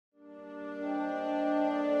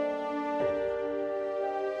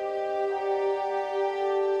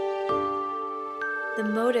The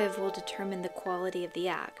motive will determine the quality of the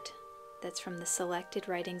act. That's from the Selected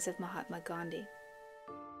Writings of Mahatma Gandhi.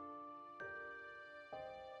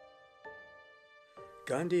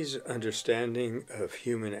 Gandhi's understanding of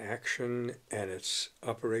human action and its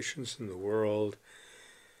operations in the world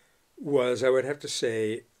was, I would have to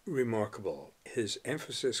say, remarkable. His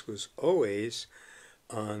emphasis was always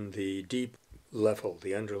on the deep level,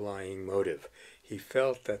 the underlying motive. He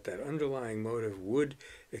felt that that underlying motive would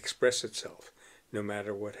express itself no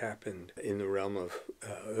matter what happened in the realm of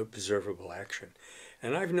observable action.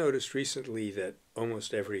 And I've noticed recently that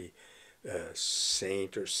almost every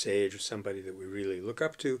saint or sage or somebody that we really look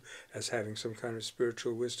up to as having some kind of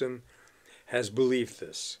spiritual wisdom has believed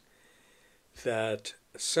this, that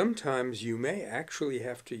sometimes you may actually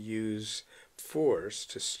have to use force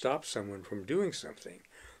to stop someone from doing something.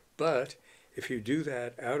 But if you do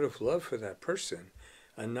that out of love for that person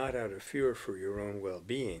and not out of fear for your own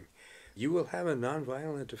well-being, you will have a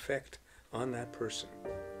nonviolent effect on that person.